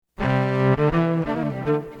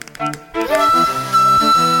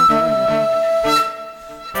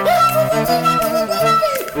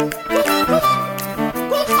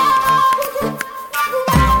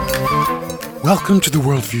Welcome to the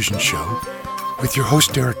World Fusion Show with your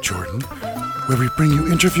host Derek Jordan, where we bring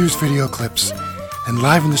you interviews, video clips, and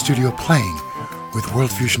live in the studio playing with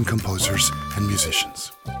World Fusion composers and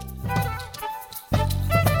musicians.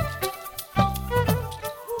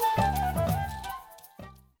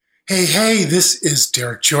 Hey, this is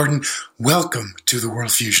Derek Jordan. Welcome to the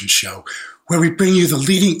World Fusion Show, where we bring you the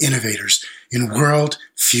leading innovators in world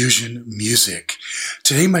fusion music.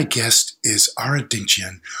 Today, my guest is Ara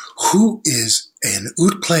Dinkjian, who is an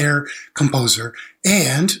oud player, composer,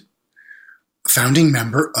 and founding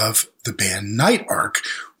member of the band Night Arc,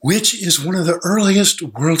 which is one of the earliest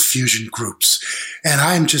world fusion groups. And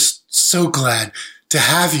I'm just so glad to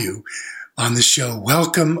have you on the show.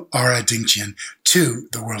 Welcome, Ara Dinkjian, to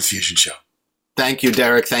the World Fusion Show. Thank you,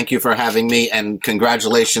 Derek. Thank you for having me, and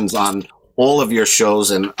congratulations on all of your shows,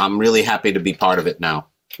 and I'm really happy to be part of it now.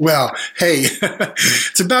 Well, hey,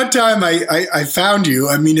 it's about time I found you.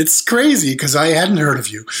 I mean, it's crazy because I hadn't heard of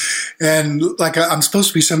you. And I'm supposed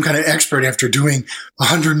to be some kind of expert after doing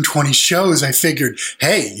 120 shows. I figured,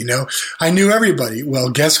 hey, I knew everybody. Well,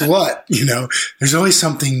 guess what? There's always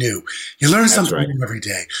something new. You learn something new every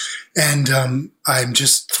day. And I'm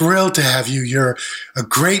just thrilled to have you. You're a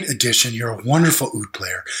great addition. You're a wonderful oud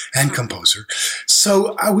player and composer.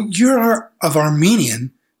 So you're of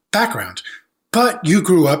Armenian background. But you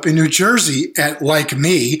grew up in New Jersey, like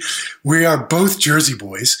me. We are both Jersey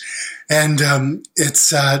boys. And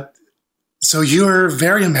so you're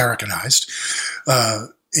very Americanized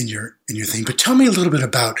in your thing. But tell me a little bit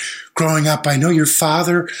about growing up. I know your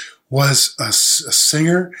father was a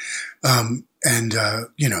singer, and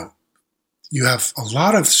you have a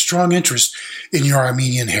lot of strong interest in your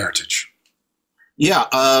Armenian heritage. Yeah,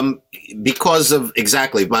 because of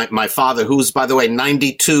exactly my father, who's, by the way,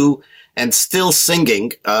 92 and still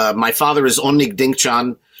singing. My father is Ara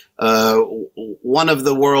Dinkjian, one of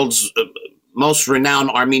the world's most renowned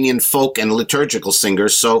Armenian folk and liturgical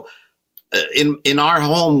singers. So in our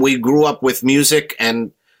home, we grew up with music,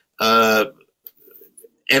 and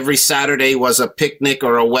every Saturday was a picnic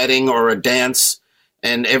or a wedding or a dance,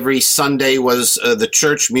 and every Sunday was the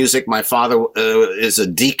church music. My father is a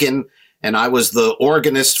deacon, and I was the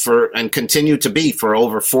organist and continue to be for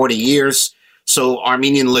over 40 years. So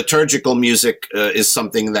Armenian liturgical music is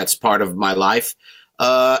something that's part of my life.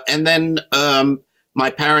 And then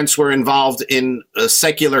my parents were involved in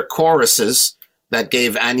secular choruses that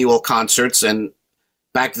gave annual concerts. And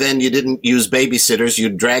back then you didn't use babysitters.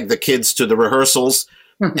 You'd drag the kids to the rehearsals.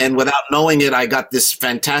 And without knowing it, I got this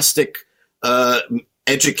fantastic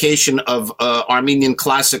education of Armenian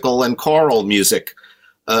classical and choral music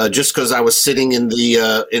just because I was sitting in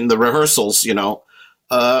the rehearsals,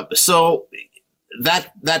 So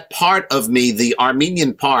that part of me, the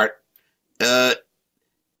Armenian part,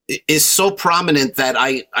 is so prominent that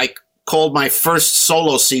I called my first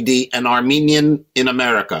solo CD An Armenian in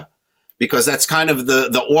America, because that's kind of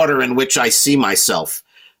the order in which I see myself.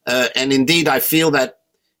 And indeed, I feel that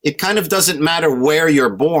it kind of doesn't matter where you're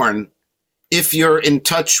born if you're in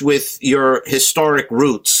touch with your historic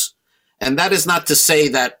roots. And that is not to say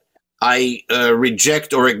that I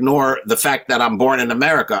reject or ignore the fact that I'm born in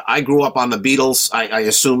America. I grew up on the Beatles, I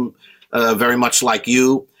assume very much like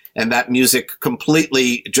you, and that music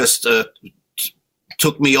completely just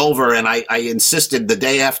took me over. And I insisted the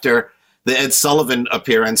day after the Ed Sullivan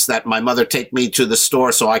appearance that my mother take me to the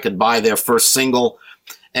store so I could buy their first single.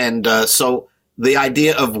 And so the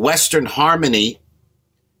idea of Western harmony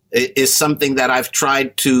is something that I've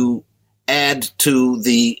tried to add to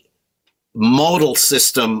the modal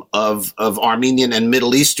system of Armenian and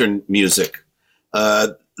Middle Eastern music.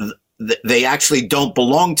 They actually don't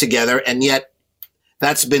belong together, and yet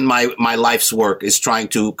that's been my life's work, is trying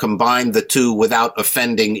to combine the two without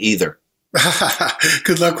offending either.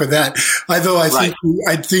 Good luck with that. Although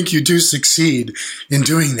I think you do succeed in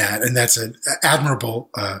doing that, and that's an admirable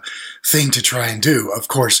thing to try and do. Of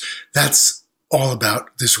course, that's all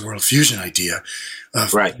about this world fusion idea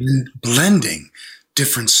of blending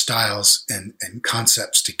different styles and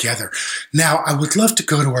concepts together. Now, I would love to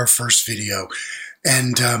go to our first video,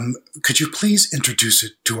 and could you please introduce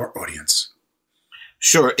it to our audience?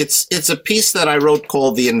 Sure. It's a piece that I wrote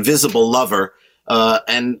called The Invisible Lover.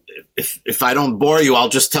 And if I don't bore you, I'll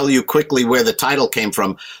just tell you quickly where the title came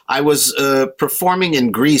from. I was performing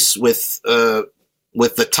in Greece with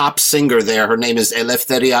the top singer there. Her name is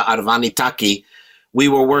Eleftheria Arvanitaki. We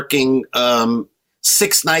were working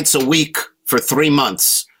 6 nights a week for 3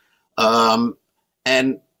 months.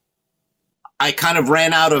 And I kind of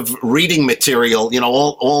ran out of reading material.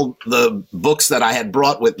 All the books that I had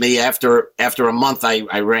brought with me after a month,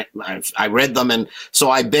 I read them. And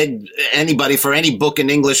so I begged anybody for any book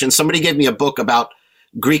in English. And somebody gave me a book about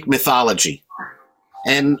Greek mythology.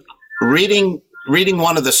 And reading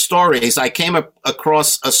one of the stories, I came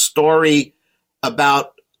across a story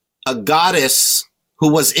about a goddess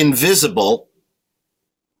who was invisible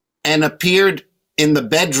and appeared in the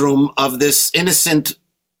bedroom of this innocent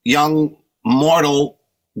young mortal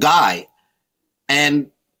guy and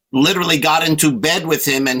literally got into bed with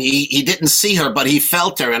him, and he didn't see her, but he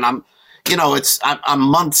felt her. And I'm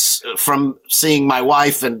months from seeing my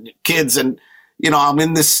wife and kids, and I'm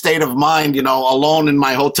in this state of mind, alone in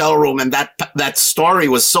my hotel room. And that story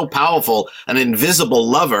was so powerful, an invisible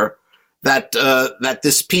lover, that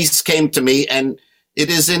this piece came to me. And it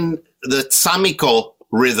is in the Tsamiko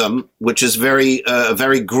rhythm, which is very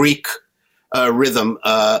Greek rhythm,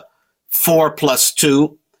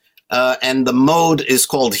 4+2. And the mode is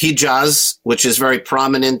called Hijaz, which is very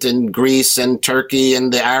prominent in Greece and Turkey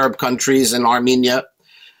and the Arab countries and Armenia.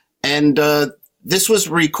 And this was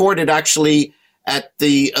recorded actually at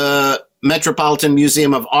the Metropolitan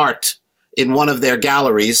Museum of Art in one of their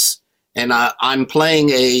galleries. And I'm playing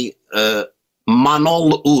a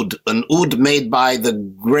manol oud, an oud made by the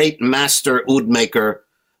great master oud maker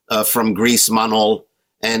from Greece, Manol.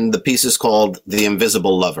 And the piece is called The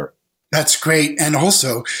Invisible Lover. That's great. And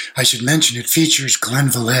also, I should mention, it features Glenn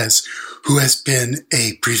Velez, who has been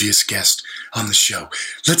a previous guest on the show.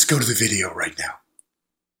 Let's go to the video right now.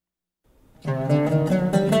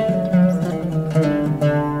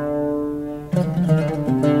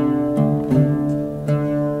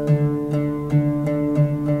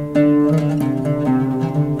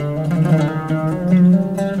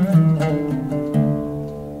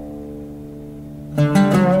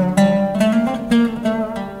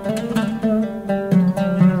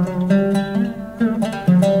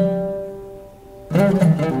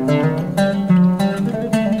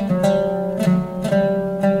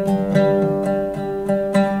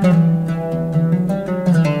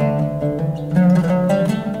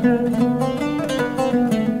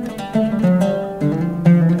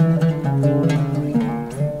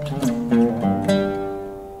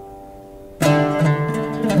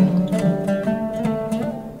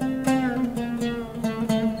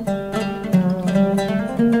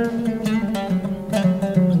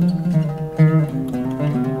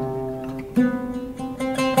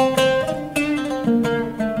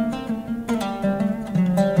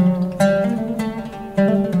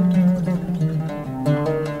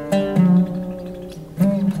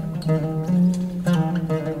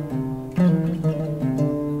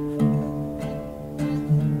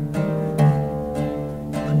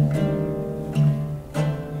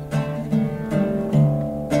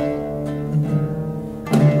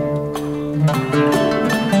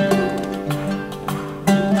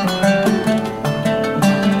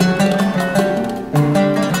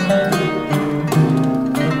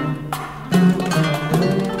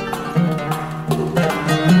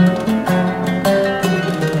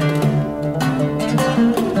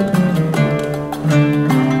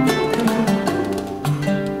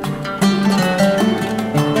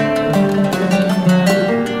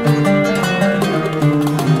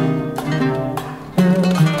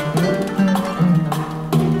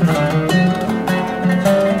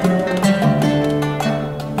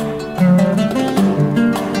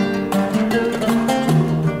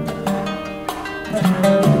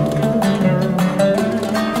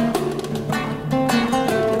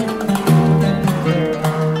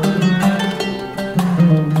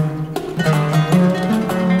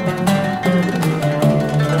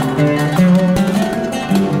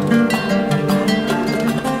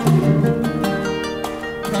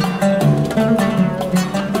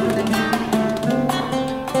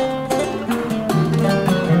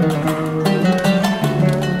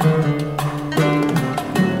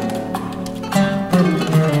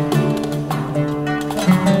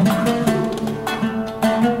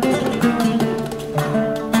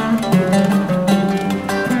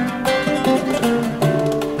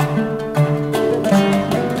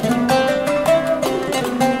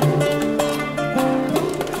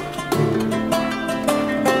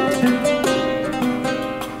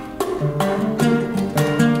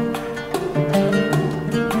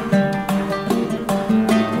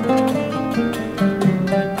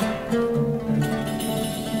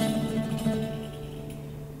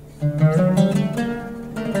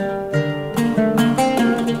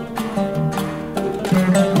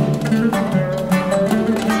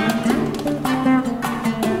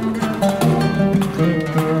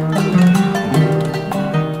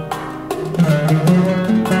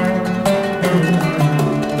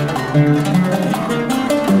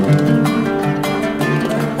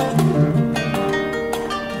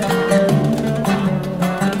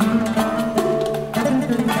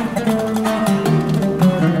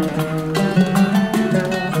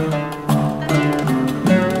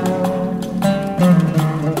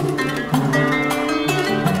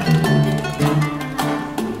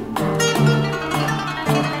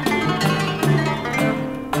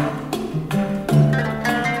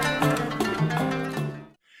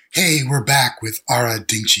 we're back with Ara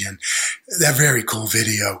Dinkjian. That very cool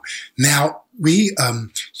video. Now,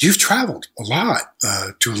 you've traveled a lot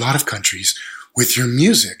to a lot of countries with your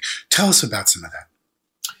music. Tell us about some of that.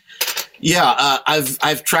 Yeah,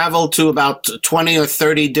 I've traveled to about 20 or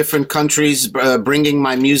 30 different countries, bringing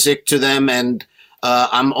my music to them, and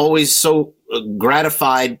I'm always so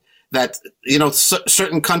gratified that,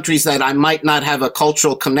 certain countries that I might not have a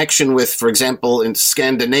cultural connection with, for example, in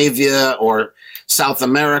Scandinavia or South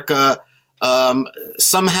America,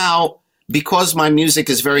 somehow, because my music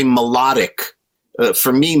is very melodic,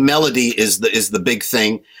 for me, melody is the big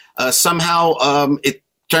thing. Somehow, it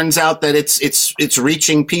turns out that it's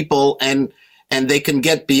reaching people, and they can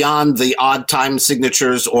get beyond the odd time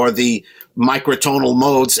signatures or the microtonal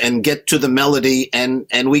modes and get to the melody,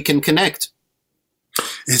 and we can connect.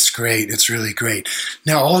 It's great. It's really great.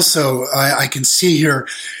 Now, also, I can see here,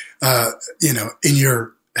 in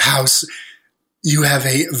your house, you have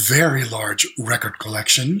a very large record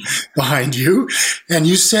collection behind you. And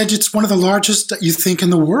you said it's one of the largest, you think, in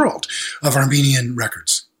the world of Armenian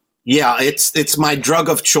records. Yeah, it's my drug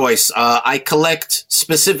of choice. I collect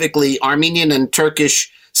specifically Armenian and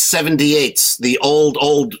Turkish 78s, the old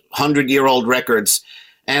 100-year-old records.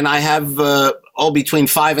 And I have between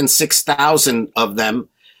 5,000 and 6,000 of them,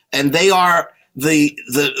 and they are the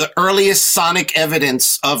earliest sonic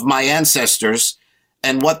evidence of my ancestors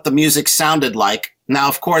and what the music sounded like. Now,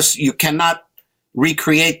 of course, you cannot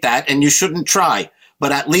recreate that, and you shouldn't try,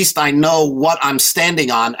 but at least I know what I'm standing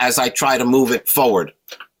on as I try to move it forward.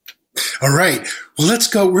 All right. Well, let's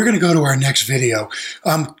go. We're going to go to our next video.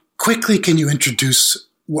 Quickly, can you introduce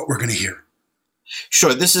what we're going to hear?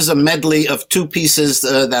 Sure. This is a medley of two pieces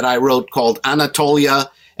that I wrote called Anatolia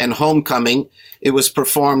and Homecoming. It was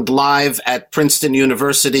performed live at Princeton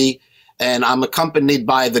University, and I'm accompanied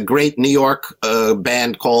by the great New York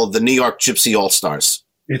band called the New York Gypsy All-Stars.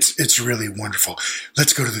 It's really wonderful.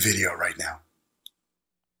 Let's go to the video right now.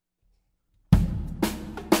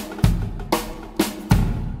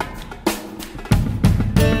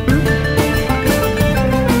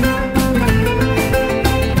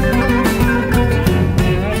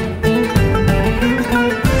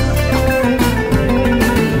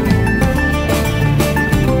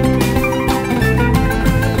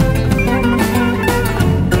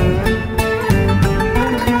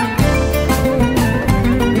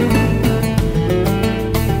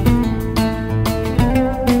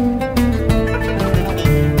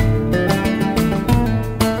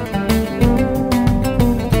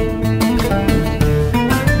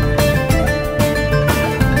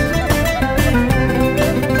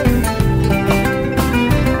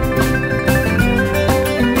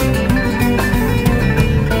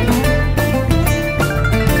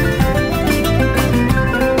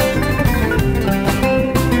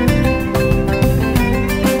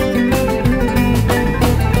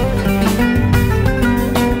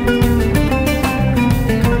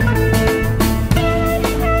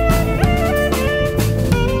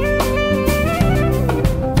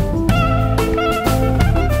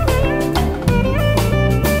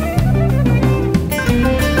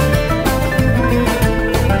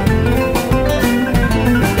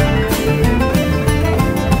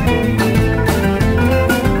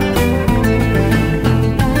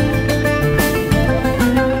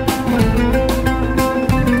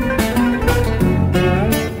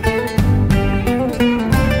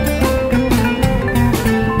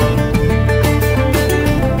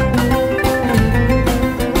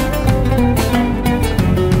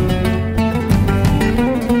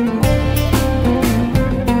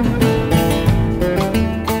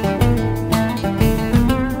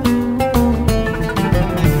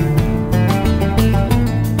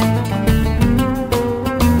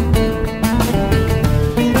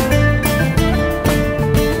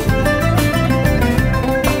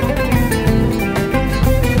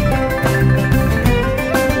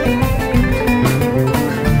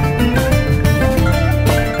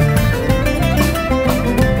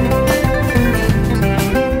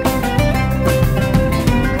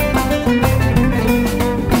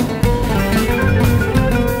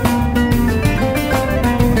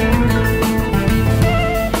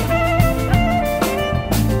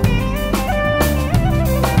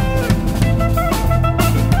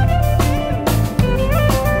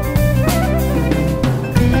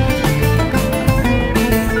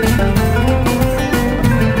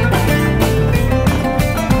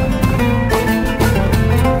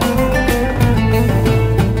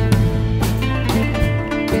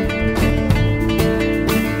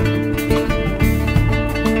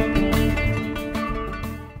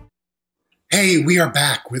 we are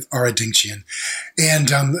back with Ara Dinkjian.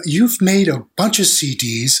 And you've made a bunch of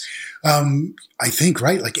CDs, I think,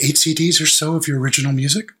 right? Like 8 CDs or so of your original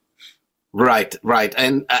music? Right.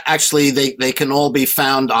 And actually, they can all be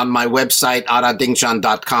found on my website,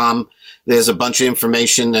 aradinkjian.com. There's a bunch of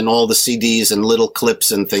information and all the CDs and little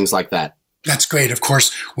clips and things like that. That's great. Of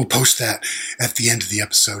course, we'll post that at the end of the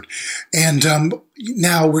episode. And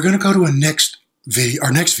now we're going to go to our next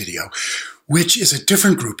video, which is a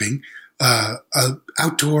different grouping, an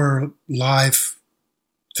outdoor live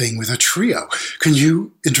thing with a trio. Can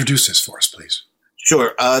you introduce this for us, please?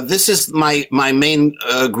 Sure. This is my main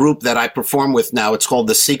group that I perform with now. It's called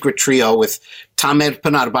the Secret Trio with Tamer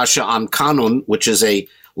Pınarbaşı on kanun, which is a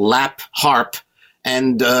lap harp,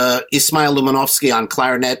 and Ismail Lumanovsky on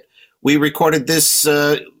clarinet. We recorded this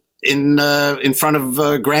in front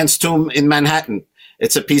of Grant's tomb in Manhattan.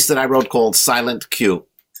 It's a piece that I wrote called Silent Q.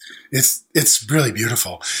 It's really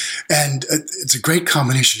beautiful, and it's a great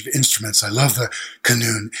combination of instruments. I love the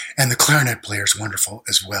kanun, and the clarinet player is wonderful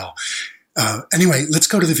as well. Anyway, let's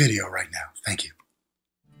go to the video right now. Thank you.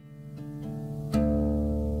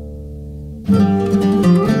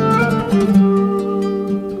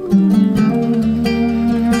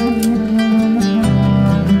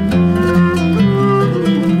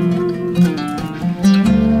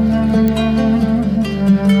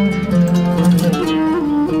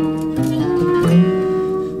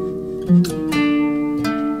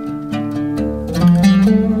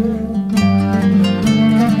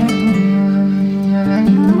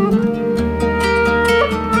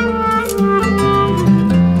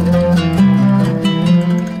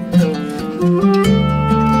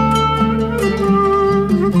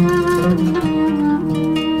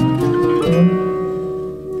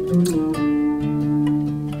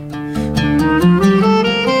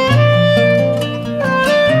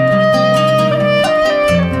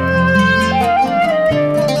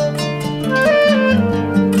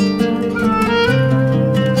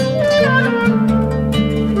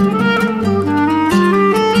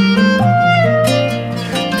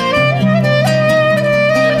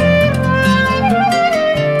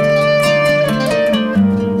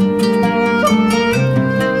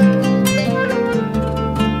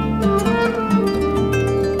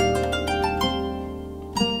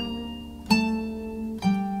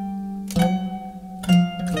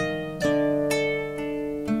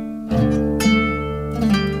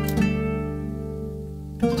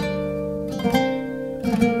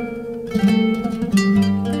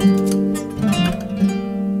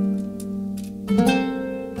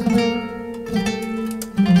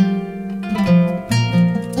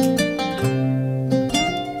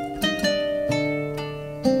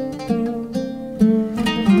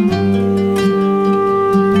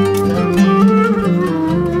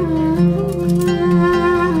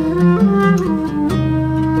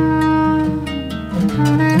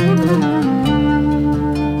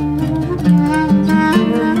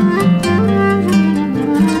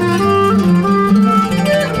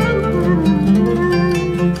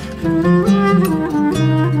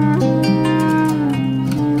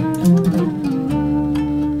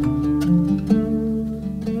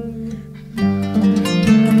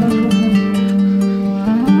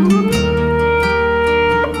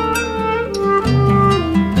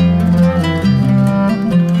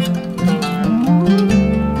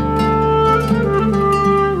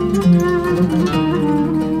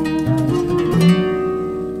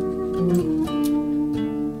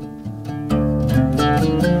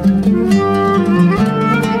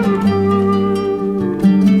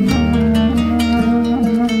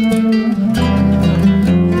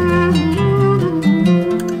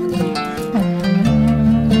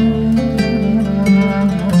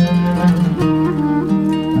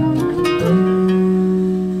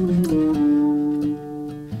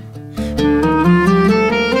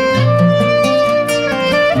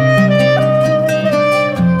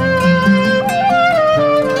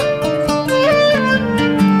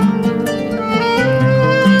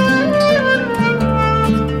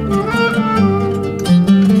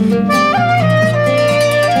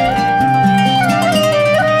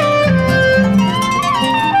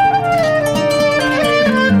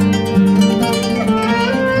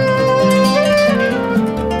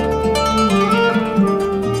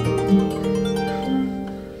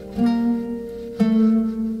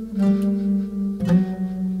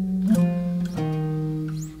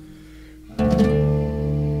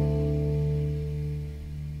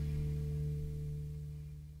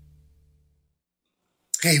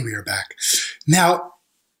 Hey, we are back. Now,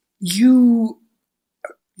 you're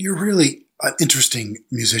really an interesting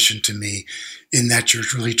musician to me in that you're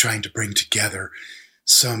really trying to bring together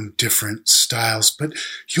some different styles, but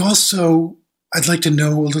you also, I'd like to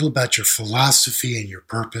know a little about your philosophy and your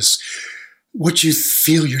purpose, what you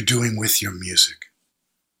feel you're doing with your music.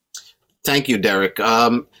 Thank you, Derek.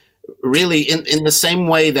 Really, in the same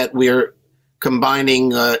way that we're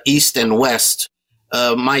combining East and West,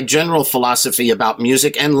 my general philosophy about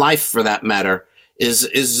music and life, for that matter,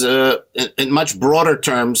 is in much broader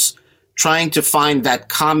terms, trying to find that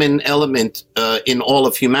common element in all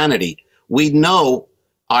of humanity. We know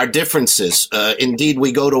our differences. Indeed,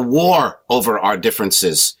 we go to war over our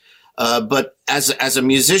differences. But as a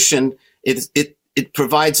musician, it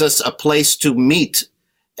provides us a place to meet.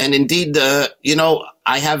 And indeed,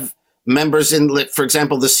 I have members in, for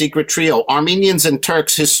example, the Secret Trio. Armenians and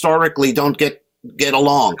Turks historically don't get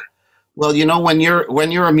along. Well, when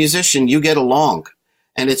you're a musician, you get along,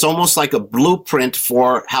 and it's almost like a blueprint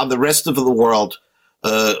for how the rest of the world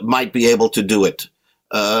might be able to do it.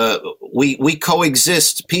 We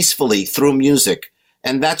coexist peacefully through music,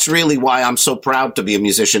 and that's really why I'm so proud to be a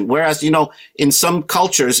musician. Whereas, in some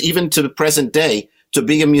cultures, even to the present day, to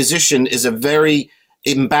be a musician is a very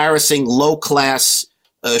embarrassing, low-class,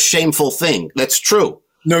 shameful thing. That's true.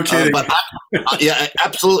 No kidding. Yeah,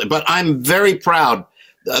 absolutely. But I'm very proud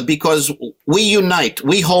because we unite,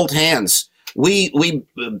 we hold hands, we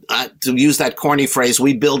to use that corny phrase,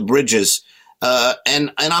 we build bridges,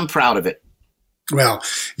 and I'm proud of it. Well,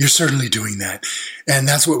 you're certainly doing that. And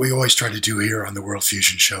that's what we always try to do here on the World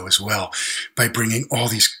Fusion Show as well, by bringing all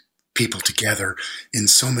these people together in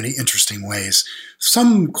so many interesting ways,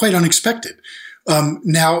 some quite unexpected.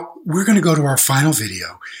 Now, we're going to go to our final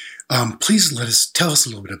video. Please tell us a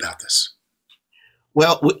little bit about this.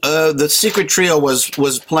 Well, the Secret Trio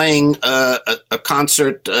was playing a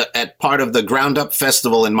concert at part of the Ground Up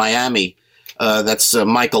Festival in Miami. That's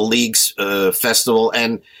Michael League's festival.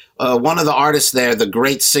 And one of the artists there, the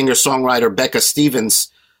great singer-songwriter Becca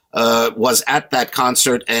Stevens, was at that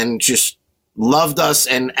concert and just loved us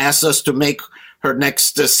and asked us to make her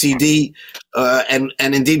next CD. And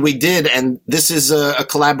indeed we did. And this is a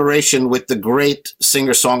collaboration with the great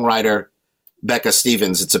singer-songwriter Becca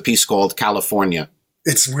Stevens. It's a piece called California.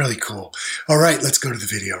 It's really cool. All right, let's go to the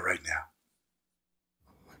video right now.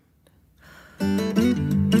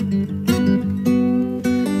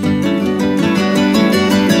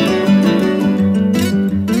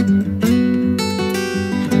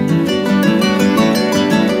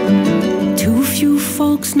 Too few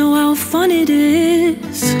folks know how fun it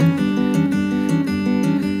is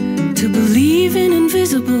to believe in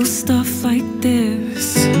invisible stuff like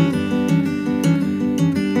this.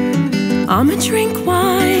 I'ma drink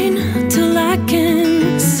wine till I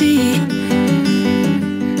can see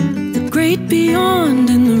the great beyond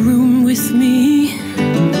in the room with me.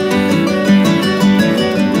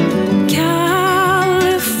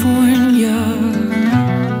 California,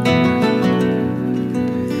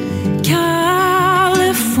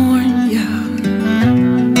 California,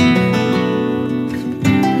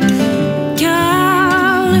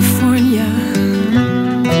 California.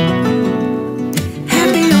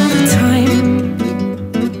 Happy all the time.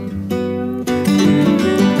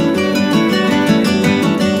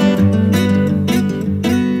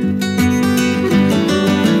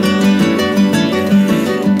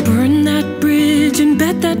 Burn that bridge and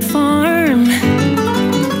bet that farm.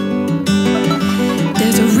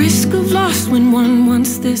 There's a risk of loss when one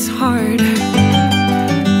wants this hard.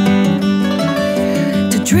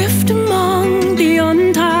 To drift among the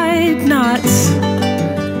untied knots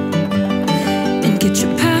and get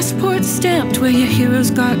your passport stamped where your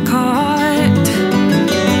heroes got caught.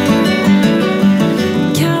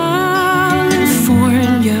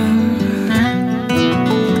 California,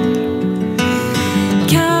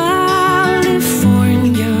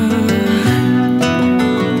 California,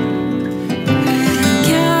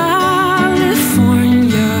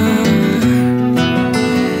 California.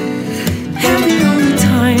 Happy all the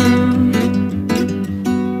time.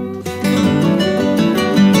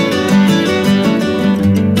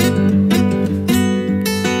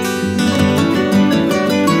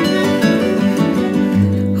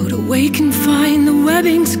 Oh, to wake and find the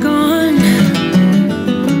webbing's gone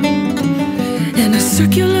and a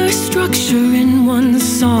circular structure in one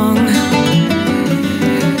song,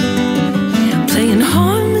 playing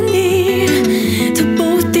harmony to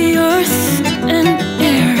both the earth and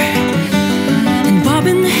air, and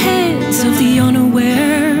bobbing the heads of the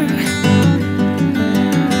unaware,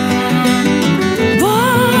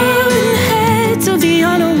 bobbing the heads of the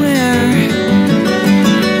unaware.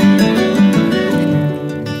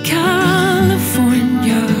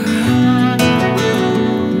 California,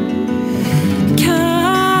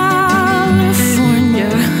 California,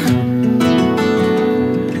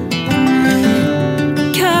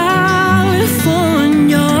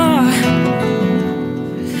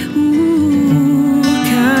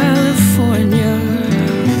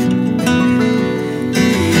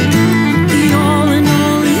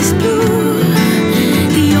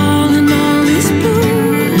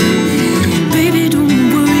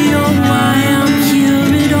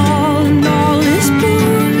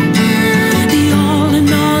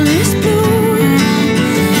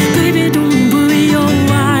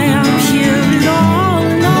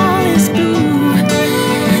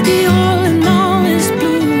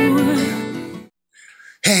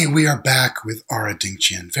 back with Ara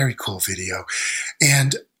Dinkjian. Very cool video.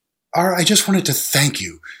 And Ara, I just wanted to thank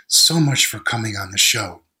you so much for coming on the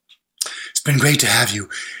show. It's been great to have you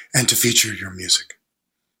and to feature your music.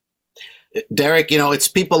 Derek, it's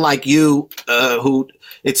people like you who,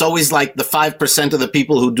 it's always like the 5% of the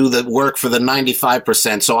people who do the work for the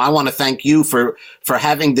 95%. So I want to thank you for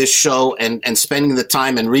having this show and spending the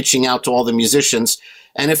time and reaching out to all the musicians.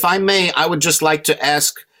 And if I may, I would just like to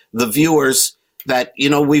ask the viewers that,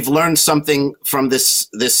 we've learned something from this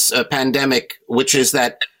pandemic, which is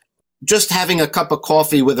that just having a cup of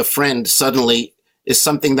coffee with a friend suddenly is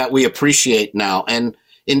something that we appreciate now. And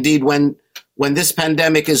indeed, when this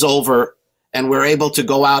pandemic is over and we're able to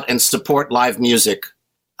go out and support live music,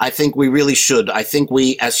 I think we really should. I think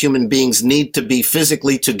we as human beings need to be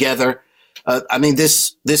physically together.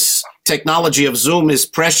 This technology of Zoom is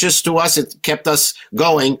precious to us. It kept us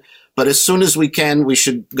going. But as soon as we can, we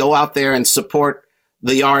should go out there and support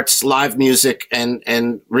the arts, live music,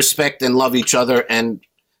 and respect and love each other. And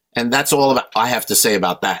that's all I have to say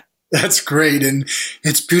about that. That's great, and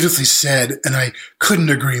it's beautifully said, and I couldn't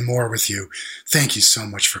agree more with you. Thank you so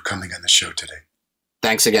much for coming on the show today.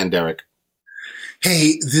 Thanks again, Derek.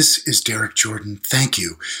 Hey, this is Derek Jordan. Thank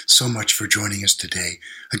you so much for joining us today.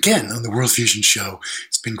 Again, on the World Fusion Show.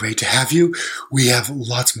 It's been great to have you. We have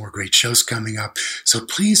lots more great shows coming up, so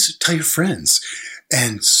please tell your friends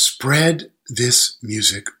and spread this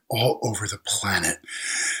music all over the planet.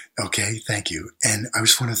 Okay, thank you. And I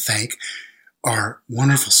just want to thank our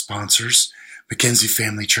wonderful sponsors, Mackenzie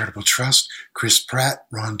Family Charitable Trust, Chris Pratt,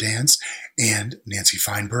 Ron Dance, and Nancy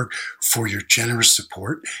Feinberg, for your generous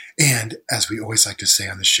support. And as we always like to say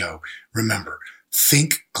on the show, remember,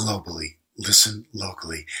 think globally, listen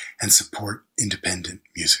locally, and support independent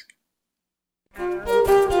music.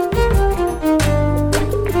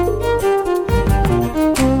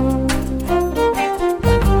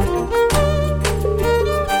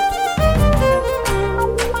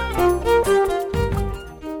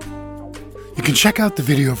 You can check out the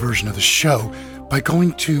video version of the show by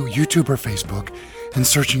going to YouTube or Facebook and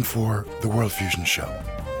searching for The World Fusion Show.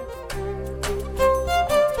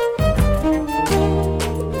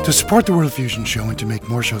 To support The World Fusion Show and to make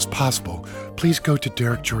more shows possible, please go to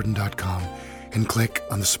derekjordan.com and click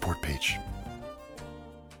on the support page.